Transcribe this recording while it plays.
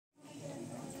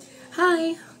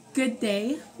Hi, good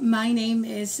day. My name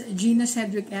is Geno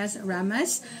S.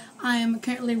 Ramas. I'm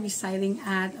currently residing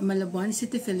at Malabon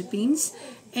City, Philippines.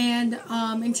 And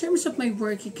in terms of my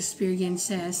work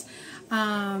experiences,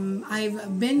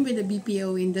 I've been with the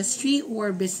BPO industry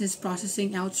or business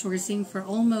processing outsourcing for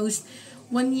almost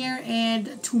 1 year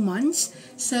and 2 months.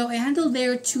 So I handle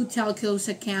their two telcos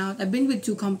account. I've been with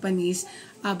two companies,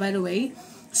 by the way.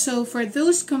 So for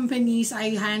those companies,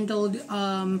 I handled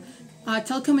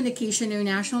telecommunication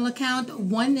international account.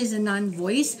 One is a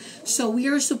non-voice, so we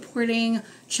are supporting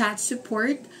chat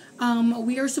support.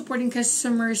 We are supporting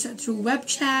customers through web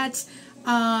chats.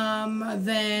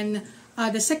 Then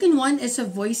the second one is a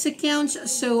voice account,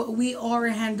 so we are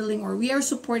handling or we are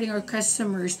supporting our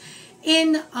customers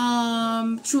in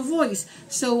through voice.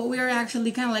 So we are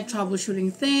actually kind of like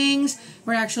troubleshooting things.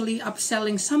 We're actually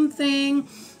upselling something.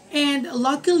 And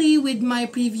luckily, with my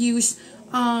previous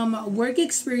work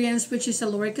experience, which is a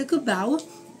Lorica Cubao,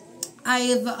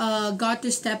 I've got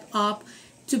to step up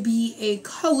to be a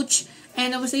coach,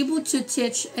 and I was able to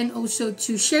teach and also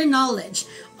to share knowledge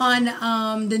on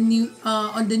the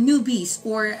newbies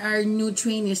or our new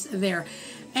trainees there.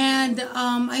 And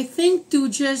I think, to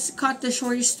just cut the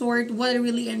short story, what I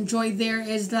really enjoyed there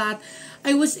is that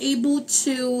I was able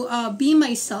to be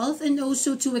myself and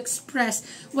also to express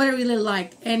what I really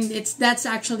like, and that's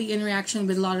actually interaction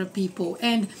with a lot of people.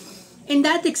 And in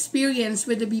that experience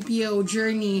with the BPO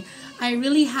journey, I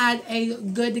really had a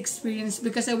good experience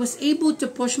because I was able to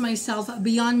push myself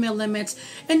beyond my limits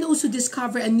and also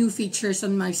discover a new features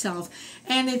on myself.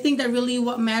 And I think that really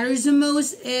what matters the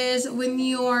most is when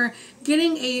you're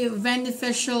getting a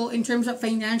beneficial in terms of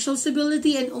financial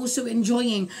stability and also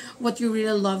enjoying what you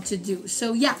really love to do.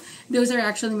 So yeah, those are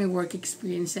actually my work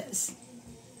experiences.